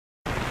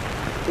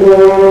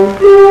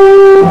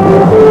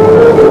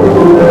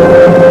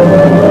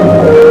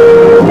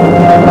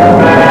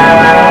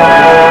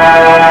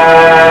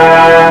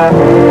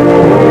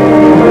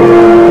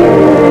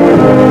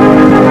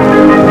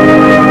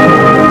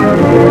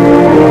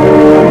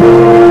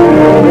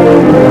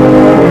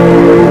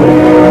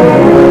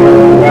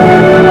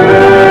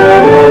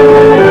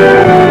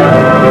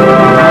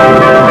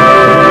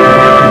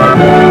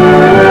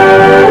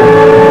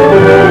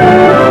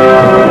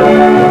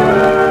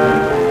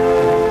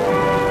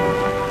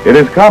It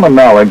is common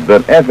knowledge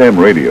that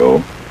FM radio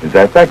is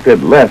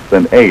affected less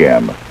than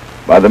AM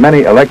by the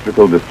many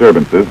electrical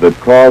disturbances that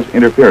cause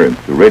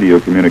interference to radio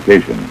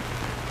communication.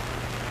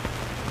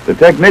 The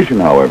technician,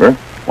 however,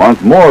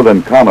 wants more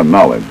than common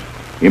knowledge.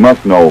 He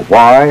must know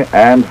why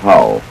and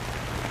how.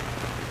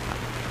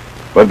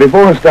 But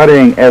before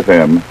studying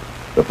FM,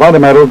 the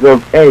fundamentals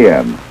of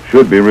AM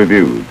should be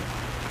reviewed.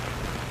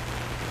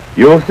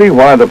 You'll see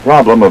why the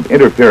problem of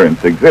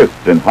interference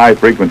exists in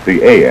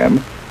high-frequency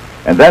AM,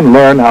 and then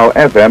learn how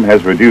FM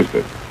has reduced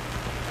it.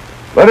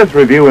 Let us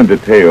review in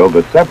detail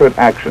the separate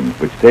actions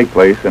which take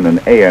place in an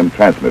AM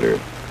transmitter.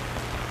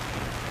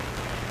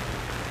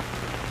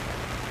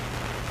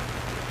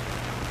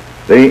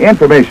 The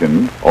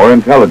information or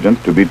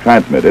intelligence to be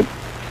transmitted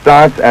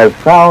starts as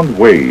sound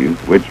waves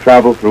which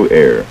travel through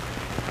air.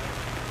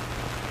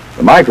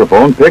 The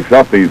microphone picks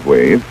up these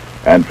waves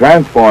and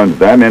transforms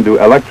them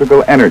into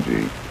electrical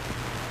energy.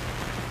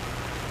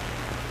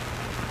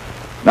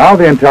 Now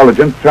the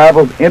intelligence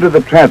travels into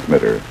the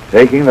transmitter,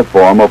 taking the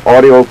form of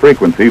audio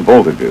frequency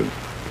voltages.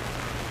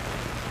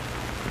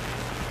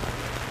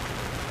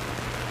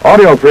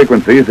 Audio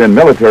frequencies in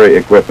military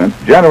equipment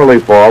generally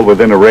fall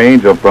within a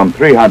range of from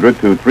 300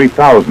 to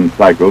 3,000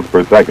 cycles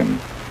per second.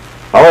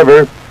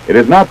 However, it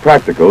is not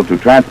practical to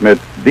transmit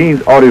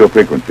these audio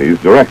frequencies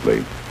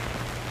directly.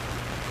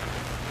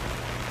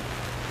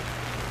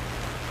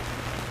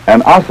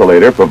 An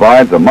oscillator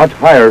provides a much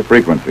higher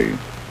frequency.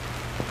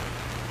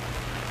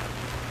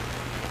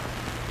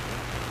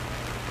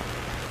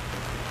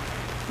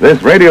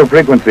 This radio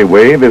frequency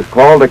wave is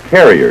called a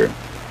carrier.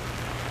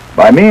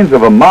 By means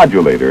of a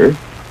modulator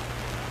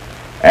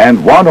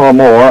and one or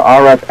more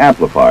RF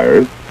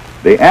amplifiers,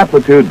 the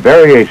amplitude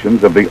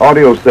variations of the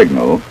audio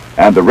signal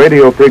and the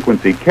radio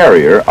frequency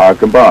carrier are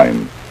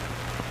combined.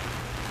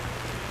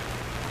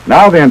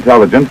 Now the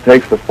intelligence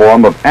takes the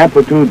form of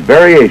amplitude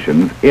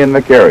variations in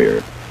the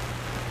carrier.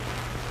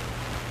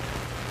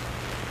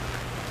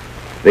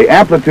 The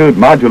amplitude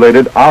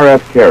modulated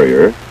RF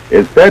carrier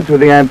is fed to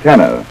the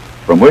antenna,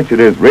 from which it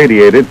is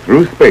radiated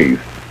through space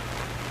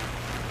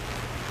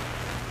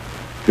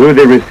to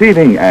the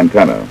receiving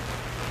antenna.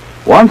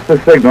 Once the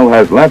signal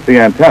has left the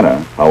antenna,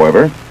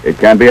 however, it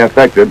can be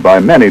affected by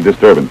many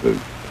disturbances.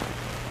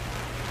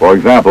 For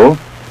example,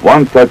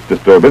 one such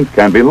disturbance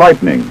can be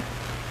lightning.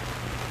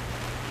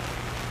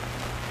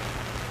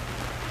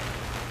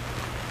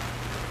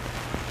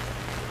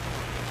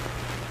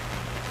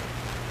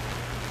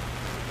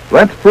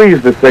 Let's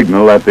freeze the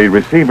signal at the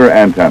receiver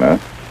antenna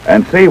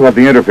and see what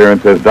the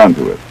interference has done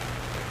to it.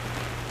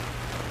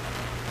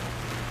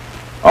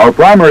 Our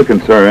primary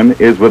concern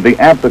is with the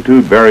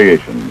amplitude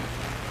variations,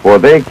 for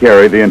they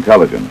carry the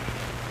intelligence.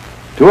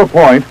 To a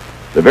point,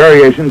 the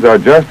variations are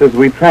just as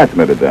we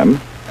transmitted them,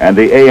 and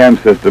the AM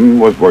system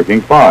was working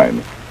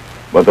fine.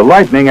 But the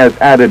lightning has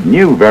added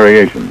new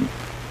variations.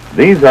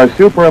 These are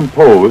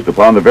superimposed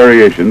upon the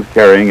variations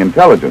carrying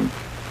intelligence.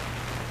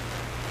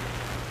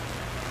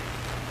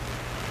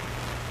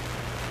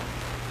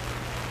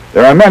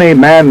 There are many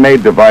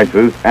man-made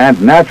devices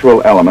and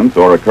natural elements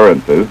or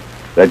occurrences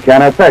that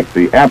can affect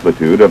the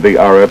amplitude of the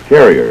RF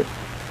carrier.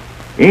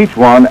 Each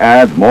one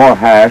adds more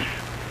hash,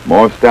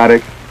 more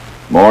static,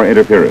 more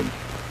interference.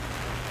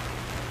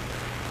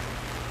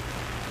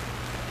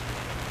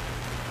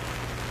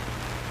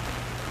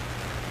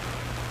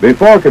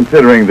 Before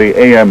considering the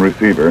AM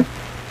receiver,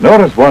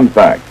 notice one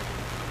fact.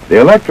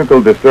 The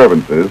electrical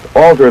disturbances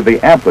alter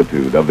the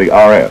amplitude of the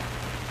RF.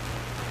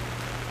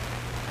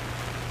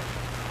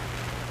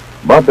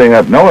 But they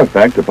have no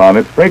effect upon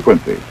its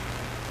frequency.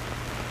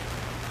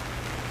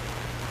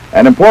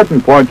 An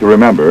important point to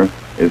remember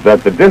is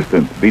that the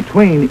distance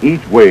between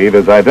each wave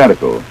is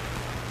identical.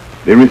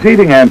 The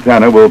receiving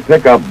antenna will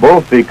pick up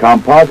both the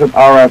composite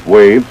RF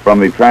waves from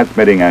the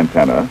transmitting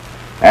antenna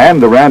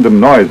and the random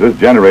noises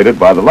generated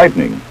by the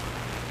lightning.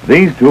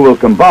 These two will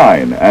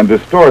combine and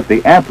distort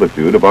the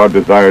amplitude of our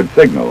desired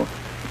signal,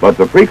 but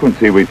the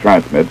frequency we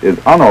transmit is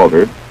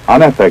unaltered,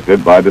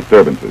 unaffected by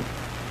disturbances.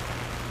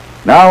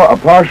 Now, a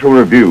partial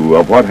review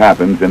of what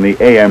happens in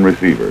the AM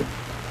receiver.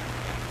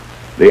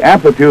 The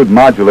amplitude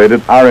modulated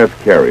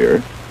RF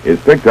carrier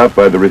is picked up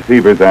by the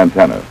receiver's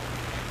antenna.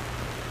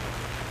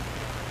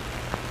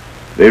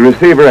 The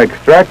receiver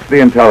extracts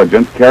the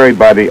intelligence carried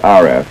by the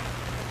RF,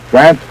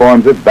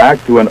 transforms it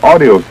back to an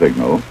audio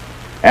signal,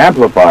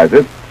 amplifies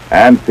it,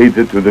 and feeds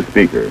it to the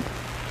speaker.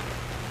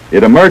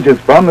 It emerges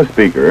from the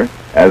speaker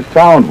as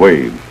sound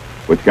waves,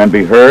 which can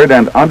be heard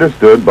and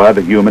understood by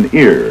the human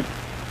ear,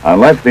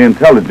 unless the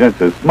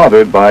intelligence is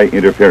smothered by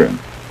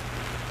interference.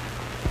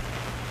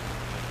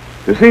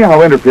 To see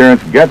how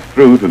interference gets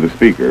through to the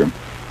speaker,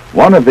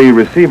 one of the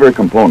receiver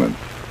components,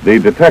 the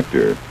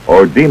detector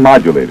or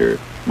demodulator,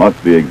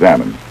 must be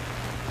examined.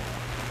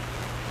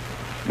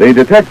 The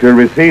detector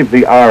receives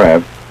the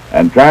RF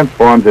and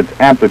transforms its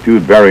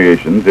amplitude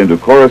variations into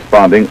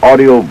corresponding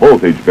audio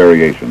voltage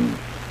variations.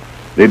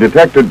 The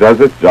detector does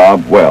its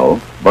job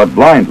well, but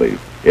blindly.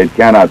 It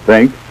cannot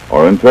think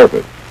or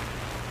interpret.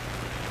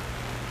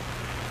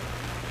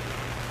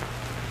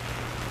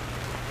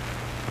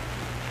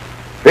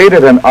 Feed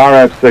it an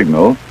RF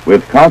signal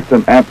with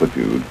constant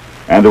amplitude,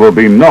 and there will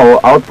be no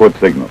output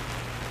signal.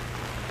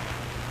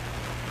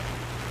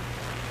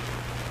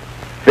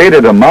 Feed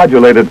it a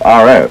modulated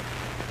RF,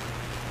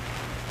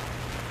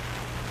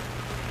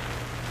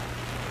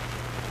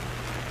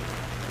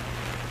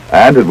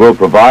 and it will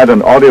provide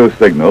an audio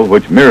signal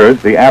which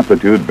mirrors the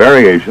amplitude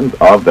variations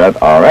of that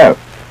RF.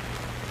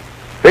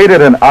 Feed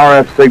it an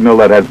RF signal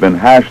that has been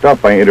hashed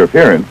up by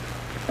interference,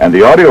 and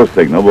the audio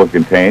signal will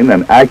contain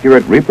an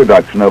accurate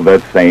reproduction of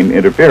that same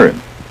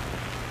interference.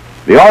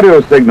 The audio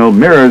signal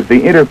mirrors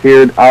the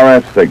interfered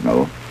RF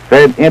signal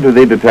fed into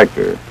the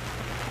detector.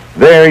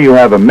 There you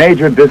have a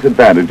major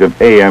disadvantage of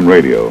AM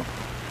radio.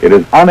 It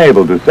is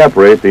unable to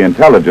separate the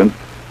intelligence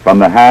from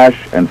the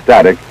hash and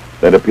static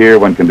that appear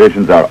when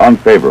conditions are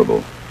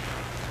unfavorable.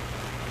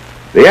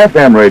 The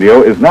FM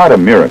radio is not a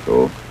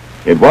miracle.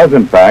 It was,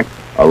 in fact,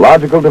 a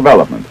logical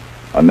development,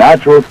 a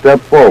natural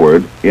step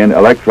forward in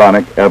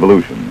electronic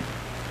evolution.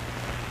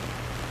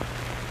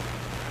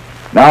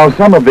 Now,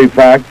 some of the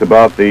facts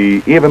about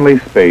the evenly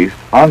spaced,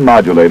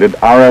 unmodulated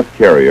RF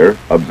carrier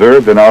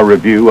observed in our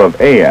review of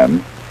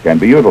AM can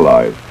be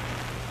utilized.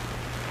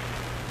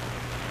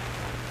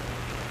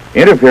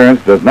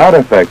 Interference does not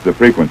affect the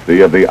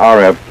frequency of the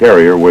RF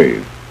carrier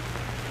wave.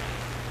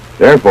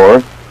 Therefore,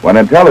 when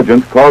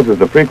intelligence causes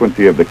the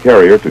frequency of the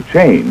carrier to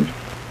change,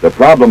 the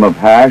problem of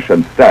hash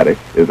and static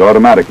is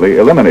automatically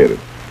eliminated.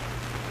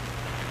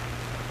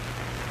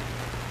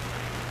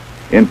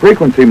 In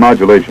frequency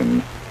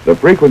modulation, the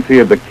frequency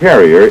of the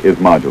carrier is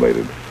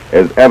modulated,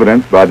 as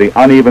evidenced by the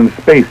uneven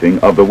spacing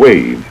of the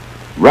waves,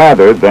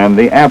 rather than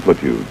the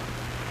amplitude.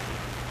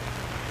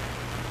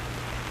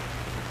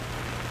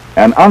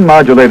 An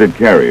unmodulated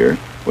carrier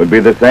would be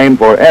the same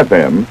for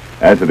FM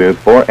as it is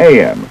for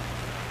AM.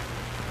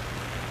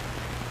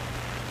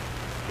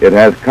 It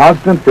has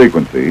constant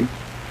frequency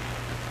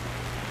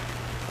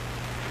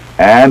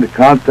and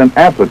constant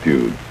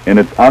amplitude in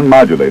its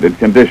unmodulated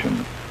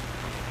condition.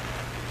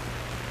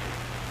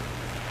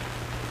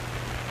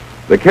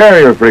 The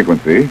carrier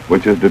frequency,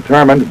 which is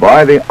determined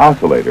by the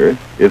oscillator,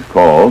 is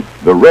called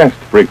the rest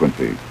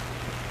frequency.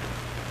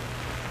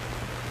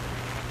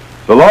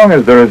 So long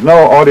as there is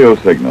no audio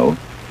signal,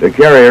 the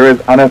carrier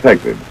is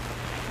unaffected.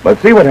 But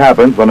see what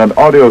happens when an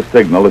audio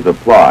signal is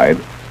applied,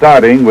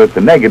 starting with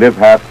the negative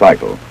half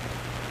cycle.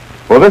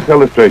 For this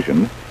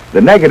illustration,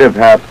 the negative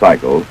half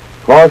cycle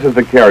causes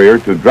the carrier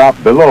to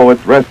drop below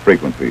its rest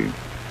frequency,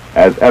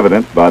 as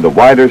evidenced by the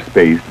wider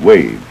spaced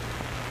waves.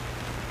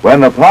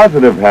 When the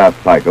positive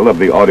half cycle of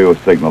the audio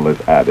signal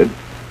is added,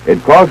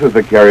 it causes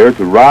the carrier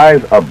to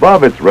rise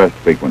above its rest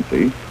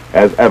frequency,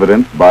 as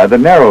evidenced by the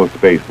narrow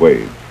space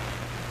waves.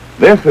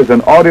 This is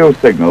an audio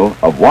signal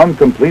of one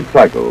complete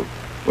cycle,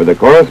 with a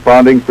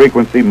corresponding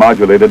frequency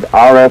modulated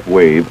RF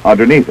wave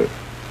underneath it.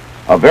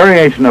 A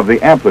variation of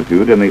the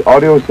amplitude in the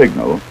audio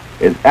signal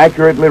is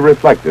accurately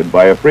reflected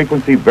by a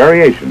frequency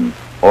variation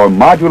or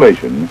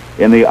modulation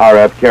in the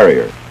RF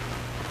carrier.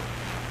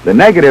 The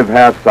negative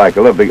half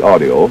cycle of the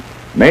audio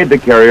made the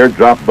carrier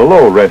drop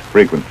below rest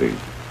frequency,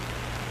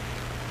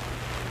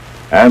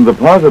 and the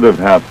positive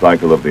half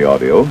cycle of the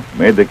audio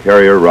made the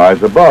carrier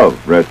rise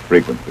above rest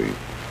frequency.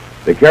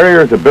 The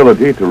carrier's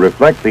ability to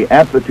reflect the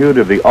amplitude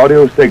of the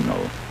audio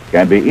signal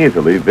can be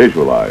easily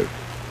visualized.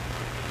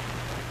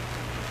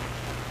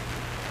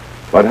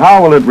 But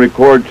how will it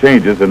record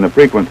changes in the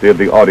frequency of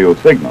the audio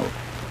signal?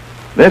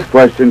 This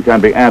question can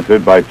be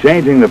answered by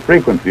changing the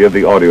frequency of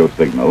the audio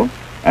signal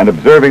and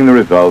observing the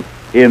results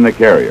in the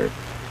carrier.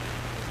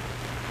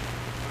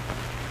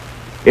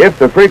 If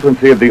the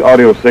frequency of the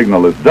audio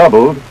signal is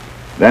doubled,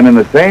 then in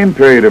the same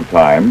period of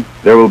time,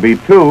 there will be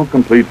two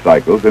complete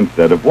cycles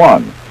instead of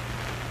one.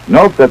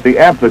 Note that the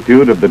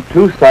amplitude of the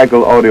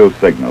two-cycle audio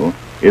signal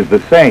is the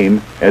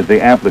same as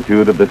the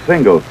amplitude of the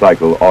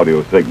single-cycle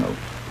audio signal.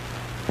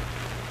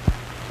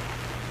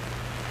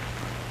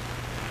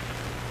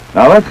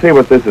 Now let's see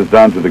what this has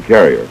done to the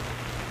carrier.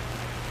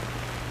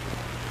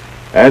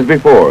 As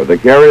before, the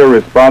carrier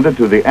responded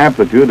to the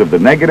amplitude of the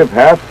negative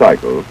half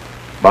cycle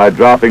by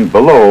dropping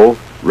below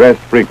rest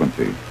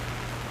frequency.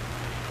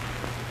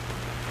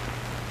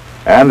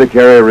 And the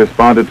carrier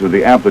responded to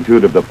the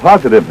amplitude of the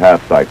positive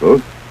half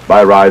cycles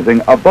by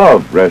rising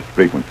above rest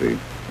frequency.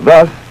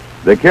 Thus,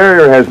 the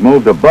carrier has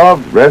moved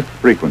above rest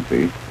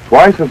frequency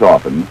twice as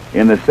often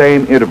in the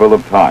same interval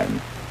of time.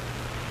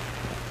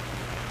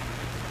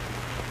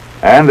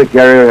 And the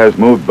carrier has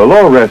moved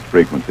below rest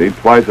frequency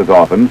twice as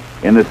often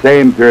in the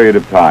same period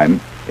of time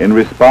in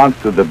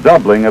response to the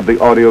doubling of the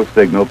audio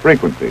signal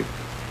frequency.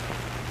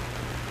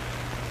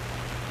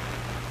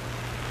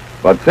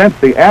 But since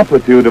the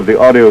amplitude of the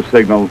audio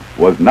signal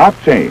was not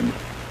changed,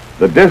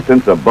 the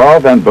distance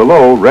above and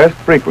below rest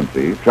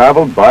frequency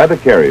traveled by the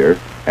carrier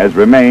has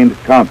remained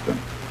constant.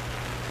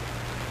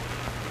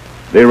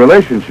 The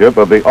relationship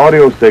of the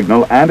audio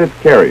signal and its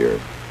carrier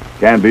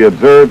can be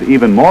observed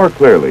even more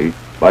clearly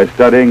by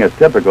studying a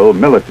typical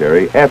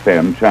military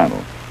FM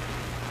channel.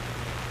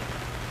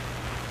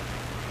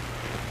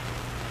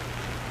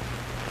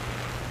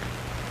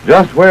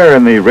 Just where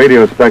in the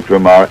radio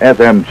spectrum are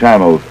FM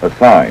channels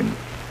assigned?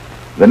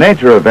 The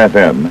nature of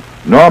FM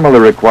normally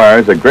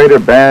requires a greater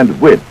band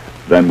width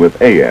than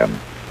with AM.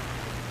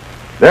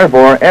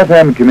 Therefore,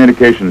 FM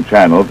communication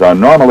channels are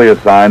normally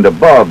assigned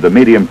above the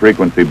medium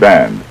frequency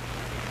band.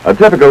 A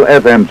typical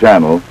FM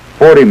channel,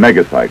 40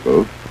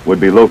 megacycles, would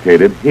be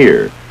located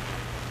here.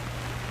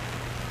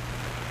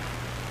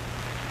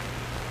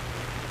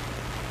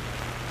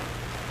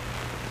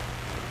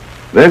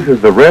 This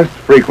is the rest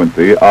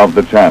frequency of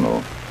the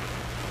channel.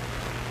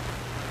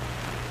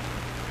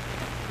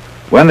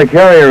 When the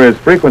carrier is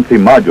frequency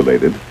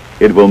modulated,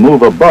 it will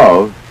move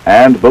above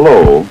and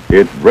below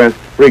its rest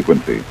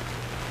frequency.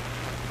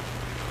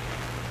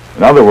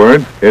 In other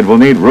words, it will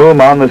need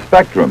room on the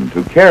spectrum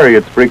to carry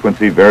its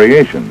frequency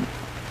variations.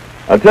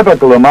 A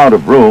typical amount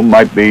of room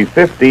might be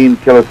 15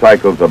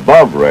 kilocycles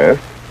above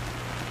rest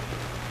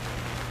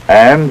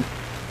and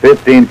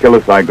 15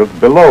 kilocycles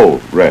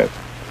below rest.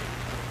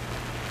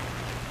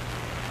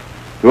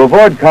 To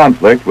avoid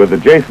conflict with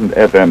adjacent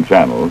FM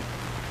channels,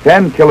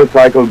 10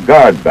 kilocycle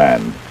guard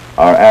bands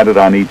are added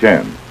on each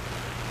end.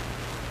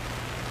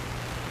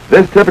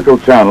 This typical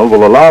channel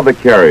will allow the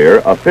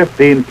carrier a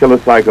 15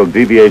 kilocycle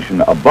deviation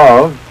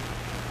above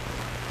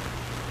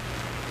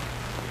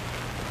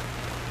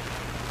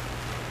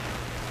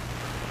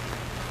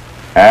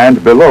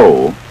and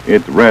below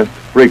its rest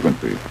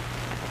frequency.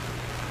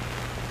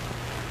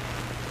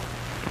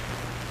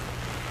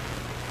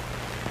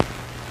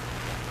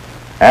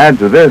 Add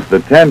to this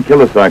the 10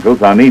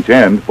 kilocycles on each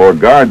end for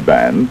guard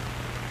bands,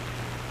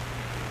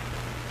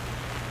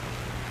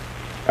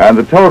 and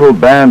the total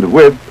band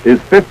width is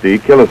 50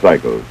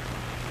 kilocycles.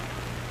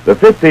 The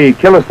 50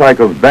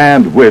 kilocycles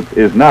band width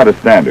is not a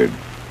standard.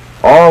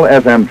 All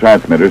FM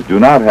transmitters do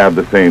not have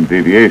the same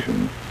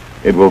deviations.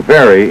 It will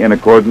vary in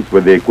accordance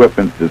with the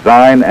equipment's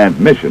design and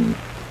mission,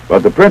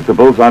 but the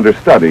principles under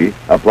study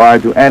apply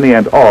to any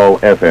and all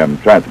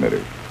FM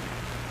transmitters.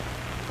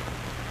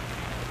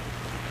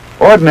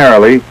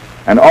 Ordinarily,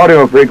 an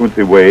audio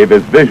frequency wave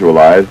is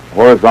visualized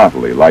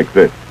horizontally like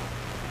this.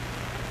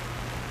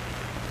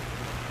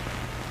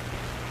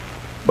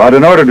 But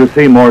in order to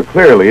see more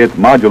clearly its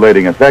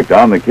modulating effect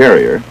on the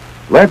carrier,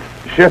 let's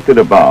shift it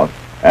about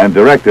and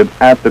direct it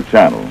at the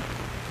channel.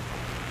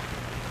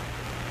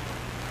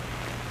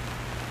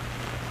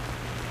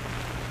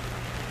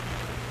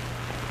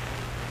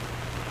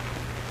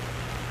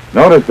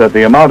 Notice that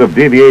the amount of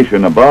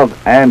deviation above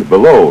and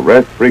below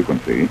rest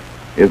frequency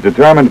is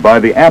determined by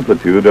the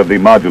amplitude of the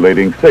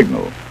modulating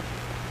signal.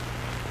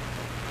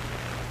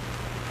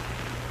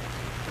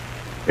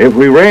 If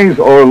we raise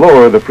or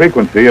lower the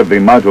frequency of the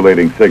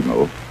modulating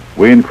signal,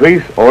 we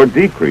increase or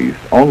decrease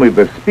only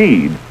the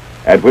speed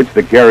at which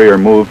the carrier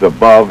moves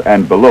above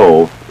and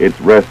below its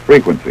rest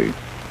frequency.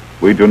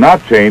 We do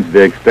not change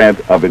the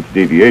extent of its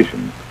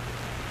deviations.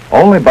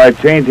 Only by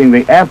changing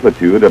the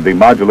amplitude of the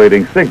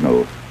modulating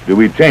signal do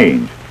we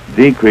change,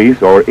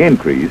 decrease, or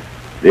increase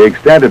the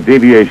extent of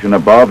deviation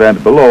above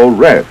and below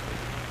rest.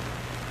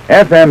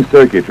 FM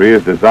circuitry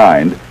is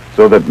designed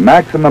so that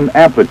maximum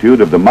amplitude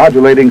of the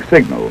modulating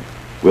signal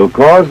will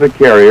cause the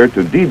carrier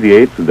to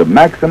deviate to the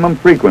maximum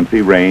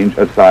frequency range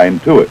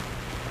assigned to it.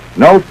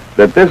 Note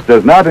that this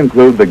does not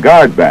include the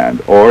guard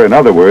band, or in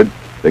other words,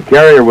 the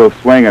carrier will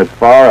swing as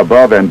far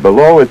above and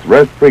below its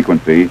rest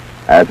frequency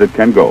as it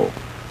can go.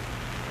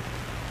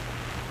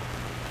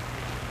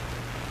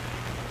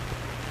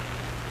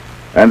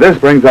 And this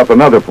brings up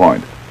another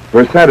point,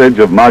 percentage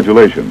of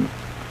modulation.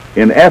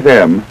 In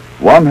FM,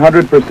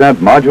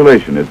 100%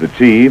 modulation is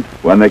achieved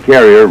when the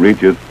carrier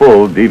reaches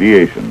full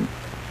deviation.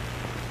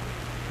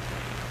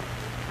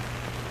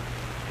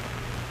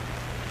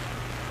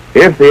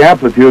 If the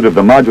amplitude of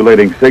the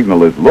modulating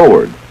signal is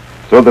lowered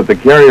so that the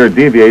carrier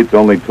deviates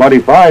only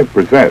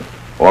 25%,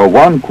 or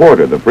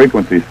 1/4 the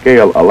frequency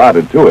scale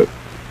allotted to it,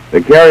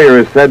 the carrier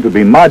is said to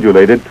be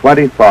modulated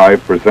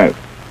 25%.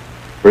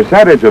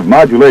 Percentage of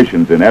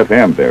modulations in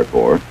FM,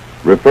 therefore,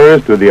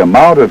 refers to the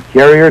amount of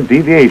carrier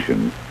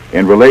deviation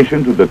in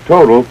relation to the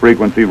total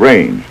frequency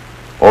range,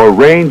 or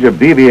range of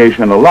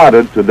deviation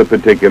allotted to the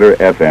particular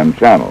FM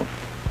channel.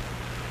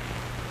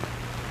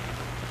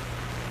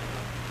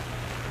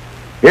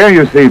 Here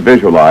you see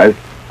visualized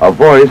a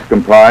voice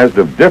comprised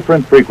of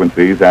different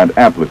frequencies and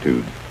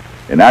amplitudes.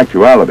 In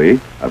actuality,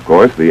 of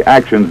course, the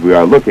actions we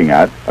are looking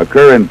at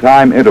occur in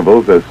time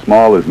intervals as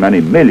small as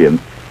many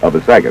millionths of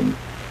a second.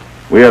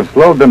 We have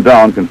slowed them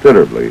down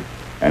considerably,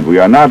 and we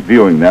are not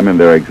viewing them in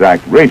their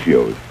exact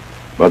ratios,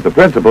 but the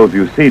principles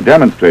you see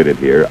demonstrated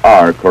here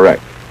are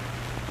correct.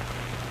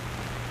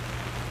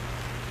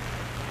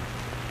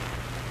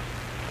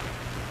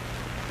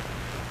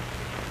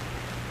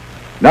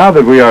 Now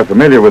that we are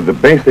familiar with the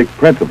basic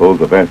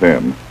principles of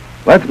FM,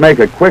 let's make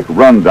a quick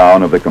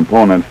rundown of the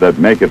components that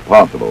make it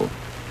possible.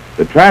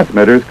 The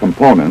transmitter's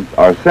components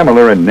are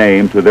similar in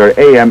name to their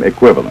AM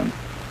equivalents,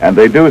 and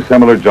they do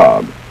similar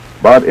jobs,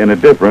 but in a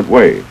different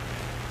way.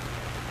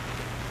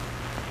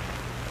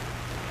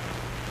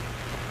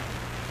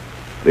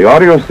 The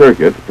audio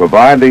circuits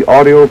provide the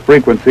audio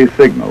frequency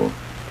signal,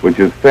 which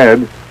is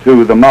fed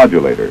to the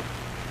modulator.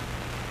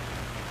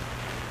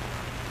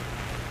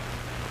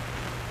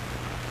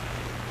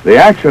 The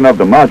action of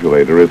the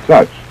modulator is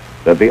such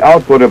that the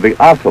output of the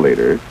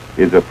oscillator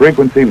is a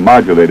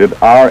frequency-modulated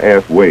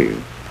RF wave.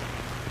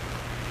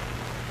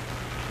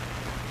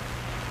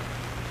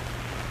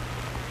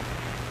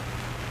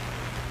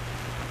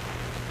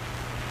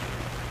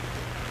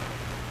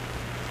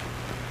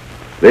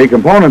 The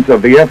components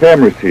of the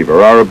FM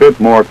receiver are a bit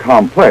more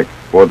complex,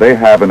 for they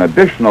have an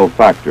additional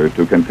factor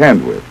to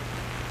contend with.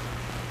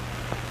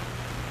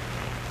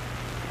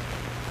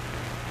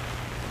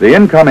 The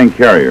incoming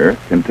carrier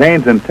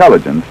contains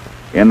intelligence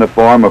in the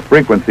form of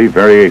frequency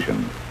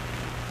variations.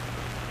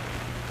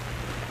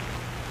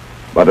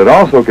 But it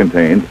also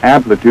contains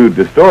amplitude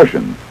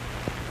distortions,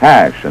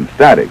 hash and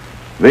static.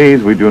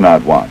 These we do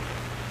not want.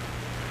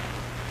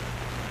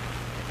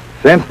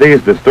 Since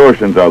these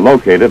distortions are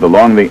located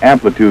along the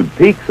amplitude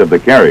peaks of the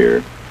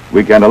carrier,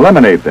 we can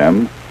eliminate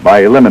them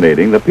by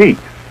eliminating the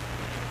peaks.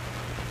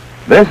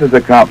 This is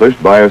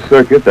accomplished by a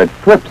circuit that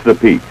clips the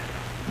peaks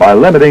by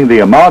limiting the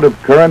amount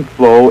of current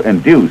flow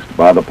induced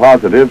by the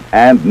positive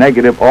and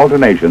negative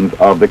alternations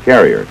of the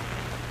carrier.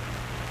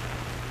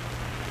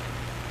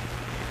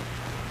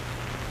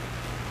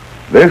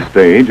 This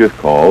stage is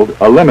called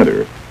a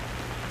limiter.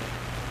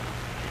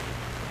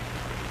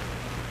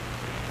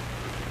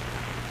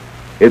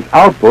 Its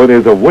output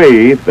is a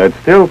wave that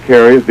still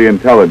carries the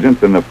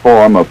intelligence in the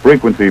form of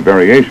frequency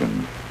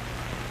variations.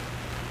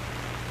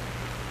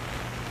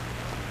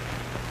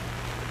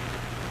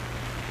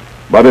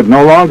 But it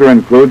no longer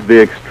includes the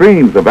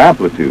extremes of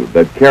amplitude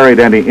that carried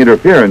any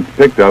interference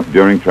picked up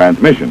during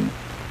transmission.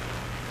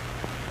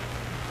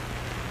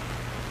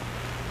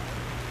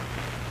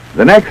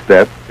 The next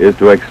step is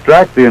to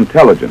extract the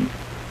intelligence,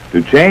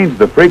 to change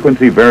the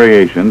frequency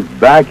variations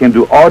back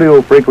into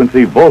audio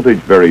frequency voltage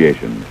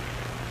variations,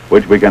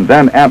 which we can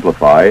then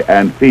amplify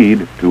and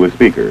feed to a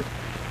speaker.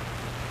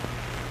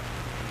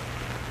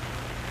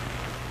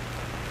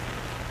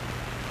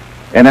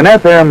 In an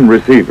FM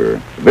receiver,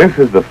 this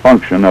is the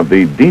function of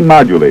the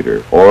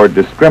demodulator or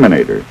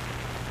discriminator.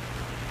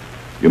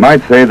 You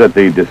might say that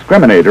the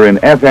discriminator in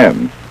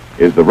FM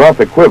is the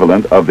rough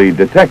equivalent of the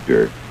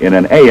detector in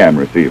an AM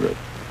receiver.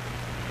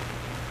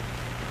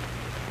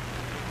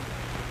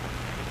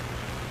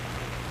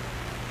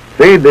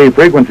 Feed the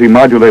frequency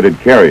modulated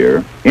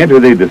carrier into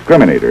the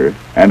discriminator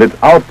and its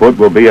output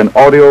will be an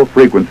audio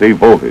frequency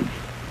voltage.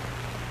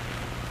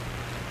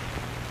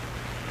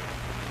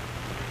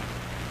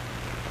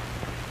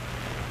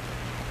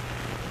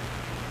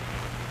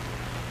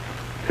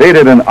 Feed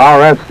it an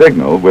RF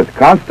signal with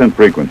constant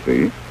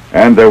frequency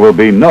and there will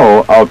be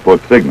no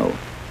output signal.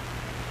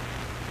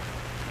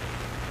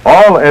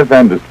 All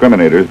FM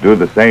discriminators do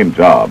the same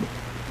job,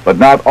 but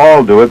not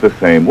all do it the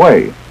same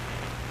way.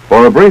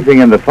 For a briefing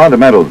in the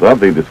fundamentals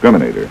of the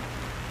discriminator,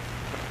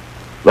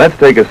 let's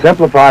take a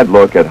simplified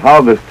look at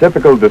how this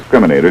typical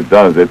discriminator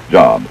does its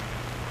job.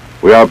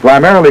 We are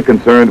primarily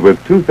concerned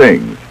with two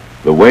things,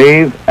 the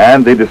wave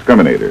and the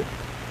discriminator.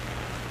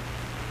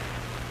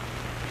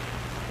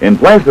 In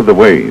place of the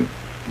wave,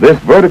 this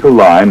vertical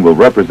line will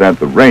represent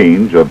the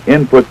range of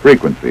input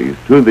frequencies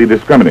to the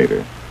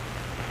discriminator.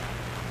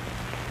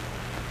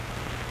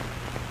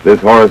 This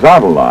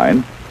horizontal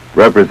line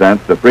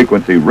represents the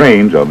frequency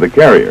range of the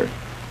carrier.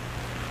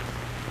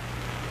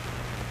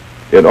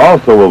 It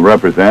also will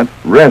represent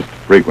rest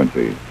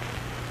frequencies.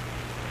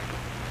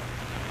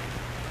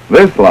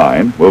 This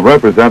line will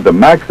represent the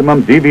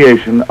maximum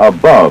deviation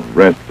above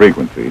rest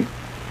frequency.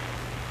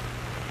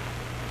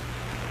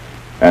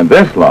 And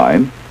this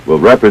line will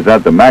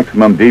represent the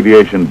maximum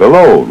deviation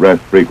below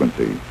rest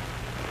frequency.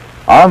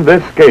 On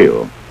this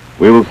scale,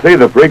 we will see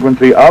the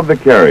frequency of the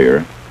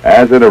carrier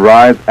as it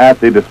arrives at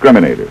the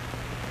discriminator.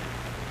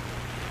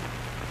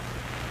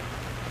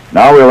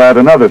 Now we'll add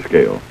another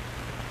scale.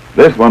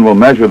 This one will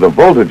measure the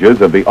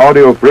voltages of the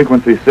audio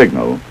frequency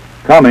signal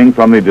coming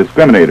from the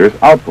discriminator's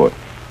output.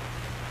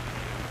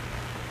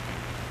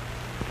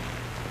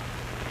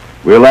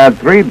 We'll add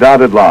 3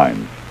 dotted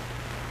lines.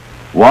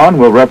 One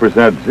will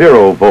represent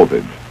 0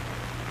 voltage.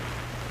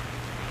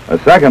 A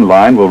second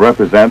line will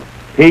represent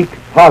peak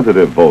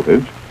positive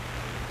voltage,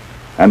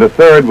 and a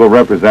third will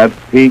represent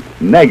peak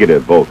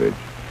negative voltage.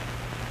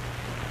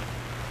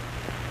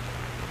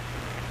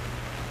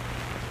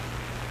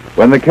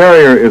 When the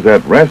carrier is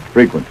at rest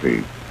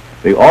frequency,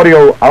 the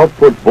audio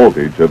output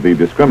voltage of the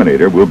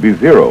discriminator will be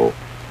 0.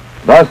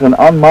 Thus, an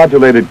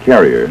unmodulated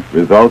carrier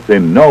results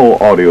in no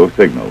audio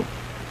signal.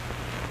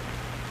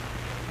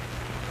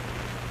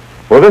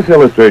 For this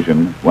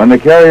illustration, when the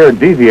carrier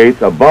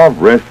deviates above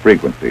rest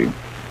frequency,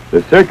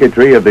 the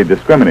circuitry of the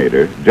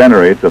discriminator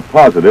generates a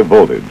positive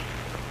voltage.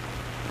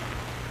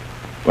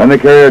 When the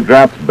carrier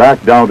drops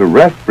back down to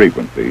rest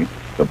frequency,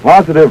 the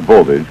positive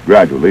voltage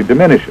gradually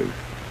diminishes.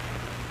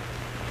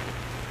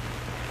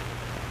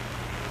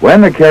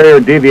 When the carrier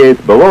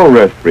deviates below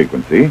rest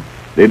frequency,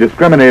 the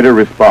discriminator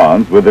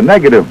responds with a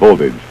negative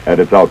voltage at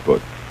its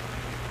output.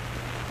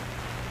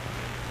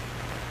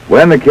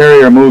 When the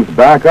carrier moves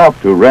back up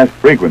to rest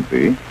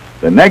frequency,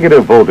 the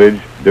negative voltage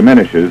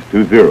diminishes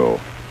to 0.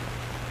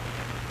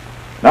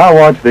 Now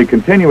watch the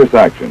continuous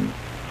action.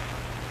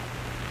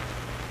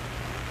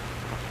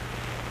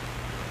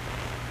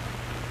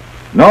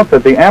 Note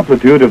that the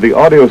amplitude of the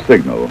audio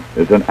signal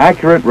is an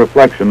accurate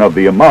reflection of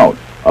the amount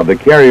of the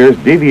carrier's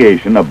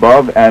deviation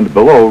above and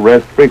below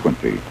rest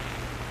frequency.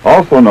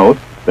 Also note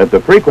that the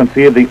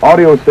frequency of the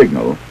audio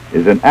signal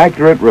is an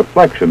accurate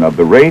reflection of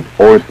the rate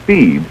or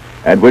speed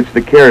at which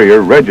the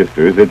carrier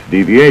registers its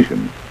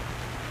deviation.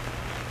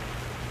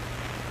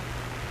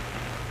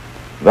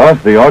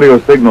 Thus, the audio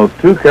signal's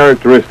two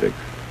characteristics,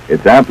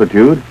 its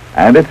amplitude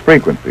and its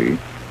frequency,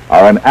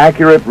 are an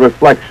accurate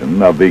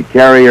reflection of the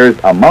carrier's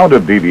amount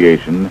of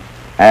deviation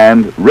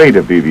and rate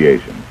of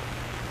deviation.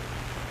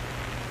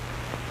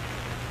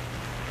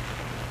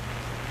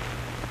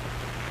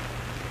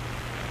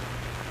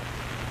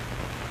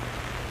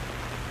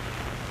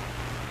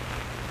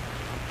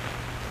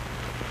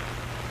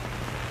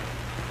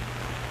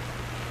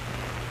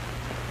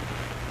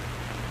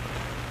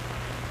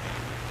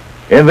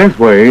 In this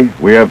way,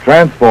 we have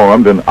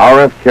transformed an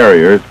RF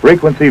carrier's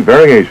frequency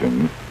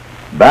variations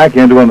back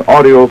into an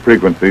audio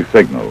frequency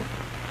signal.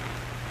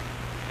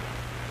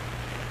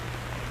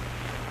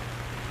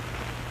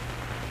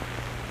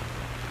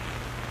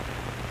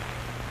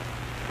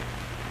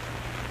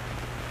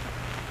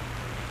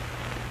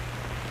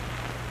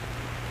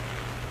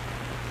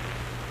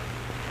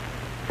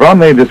 From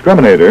the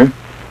discriminator,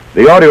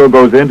 the audio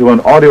goes into an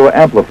audio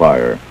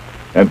amplifier,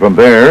 and from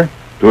there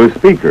to a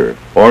speaker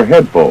or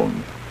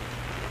headphones.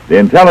 The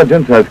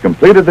intelligence has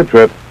completed the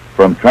trip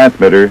from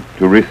transmitter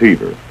to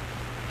receiver.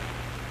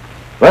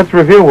 Let's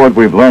review what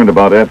we've learned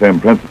about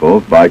FM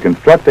principles by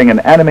constructing an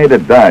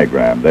animated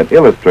diagram that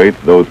illustrates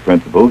those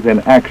principles in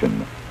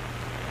action.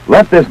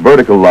 Let this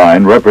vertical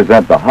line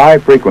represent the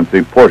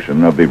high-frequency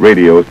portion of the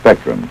radio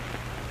spectrum.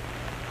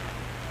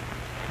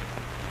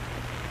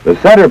 The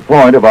center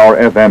point of our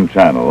FM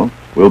channel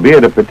will be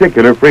at a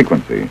particular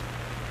frequency.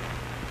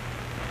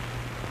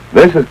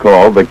 This is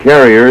called the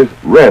carrier's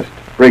rest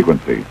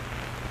frequency.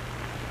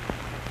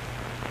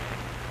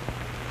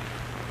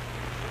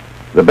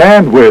 The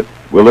bandwidth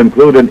will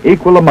include an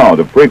equal amount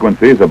of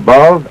frequencies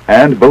above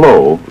and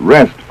below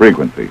rest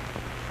frequency.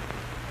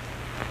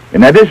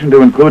 In addition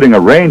to including a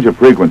range of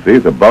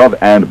frequencies above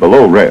and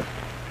below rest,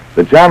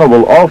 the channel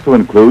will also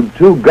include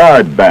two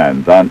guard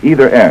bands on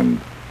either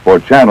end for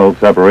channel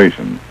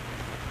separation.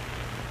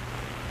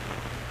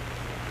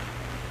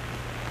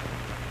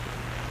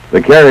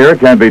 The carrier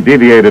can be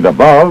deviated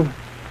above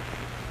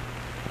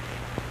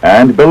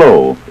and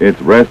below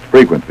its rest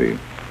frequency.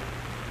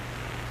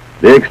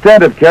 The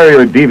extent of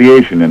carrier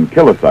deviation in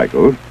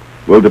kilocycles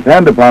will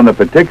depend upon the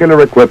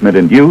particular equipment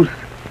in use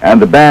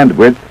and the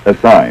bandwidth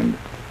assigned.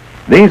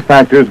 These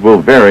factors will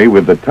vary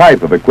with the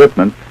type of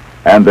equipment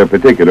and their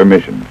particular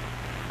mission.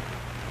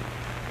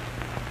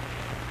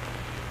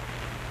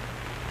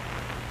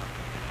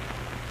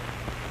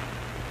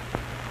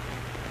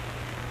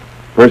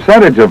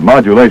 Percentage of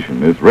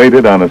modulation is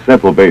rated on a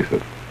simple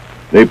basis.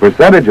 The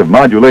percentage of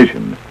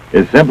modulation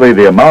is simply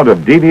the amount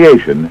of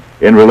deviation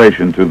in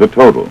relation to the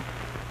total.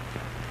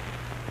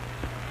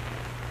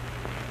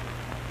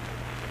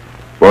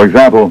 For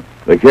example,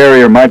 the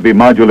carrier might be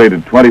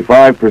modulated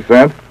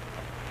 25%,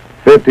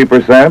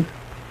 50%,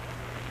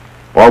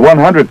 or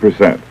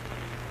 100%.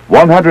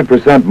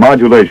 100%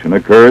 modulation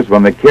occurs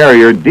when the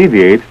carrier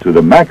deviates to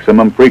the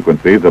maximum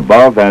frequencies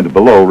above and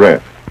below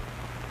rest.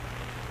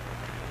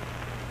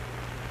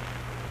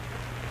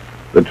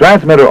 The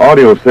transmitter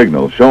audio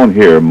signal shown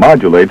here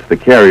modulates the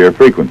carrier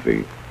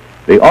frequency.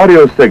 The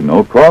audio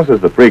signal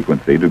causes the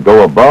frequency to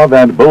go above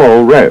and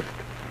below rest.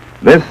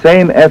 This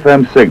same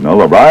FM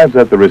signal arrives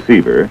at the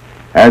receiver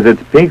as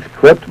its peaks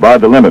clipped by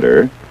the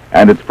limiter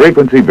and its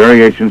frequency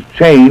variations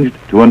changed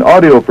to an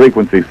audio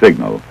frequency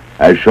signal,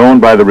 as shown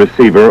by the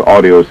receiver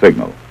audio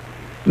signal.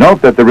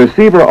 Note that the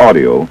receiver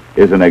audio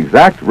is an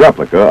exact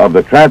replica of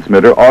the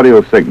transmitter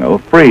audio signal,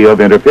 free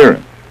of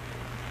interference.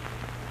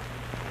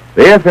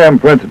 The FM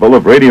principle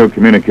of radio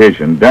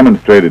communication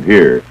demonstrated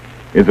here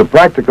is a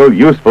practical,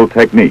 useful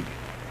technique.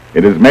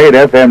 It has made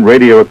FM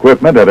radio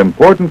equipment an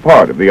important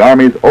part of the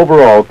Army's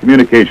overall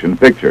communication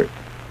picture.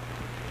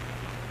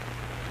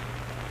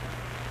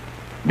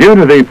 Due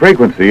to the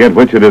frequency at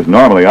which it is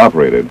normally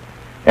operated,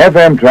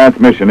 FM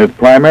transmission is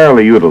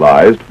primarily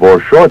utilized for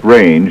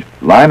short-range,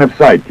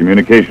 line-of-sight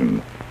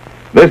communications.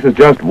 This is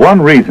just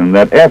one reason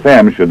that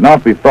FM should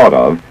not be thought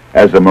of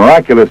as a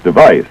miraculous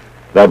device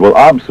that will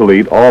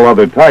obsolete all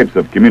other types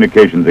of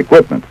communications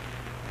equipment.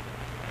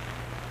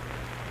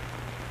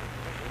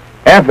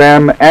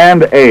 FM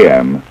and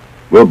AM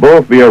will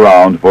both be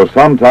around for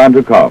some time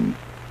to come,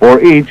 for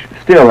each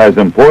still has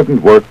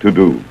important work to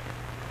do.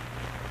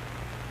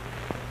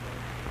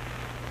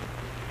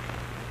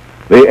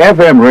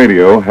 FM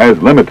radio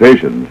has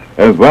limitations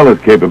as well as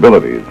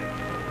capabilities,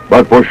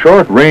 but for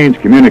short-range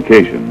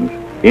communications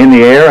in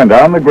the air and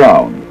on the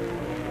ground,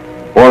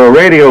 for a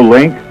radio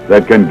link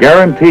that can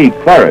guarantee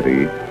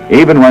clarity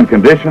even when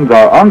conditions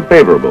are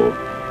unfavorable,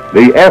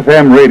 the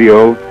FM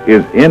radio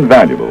is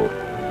invaluable.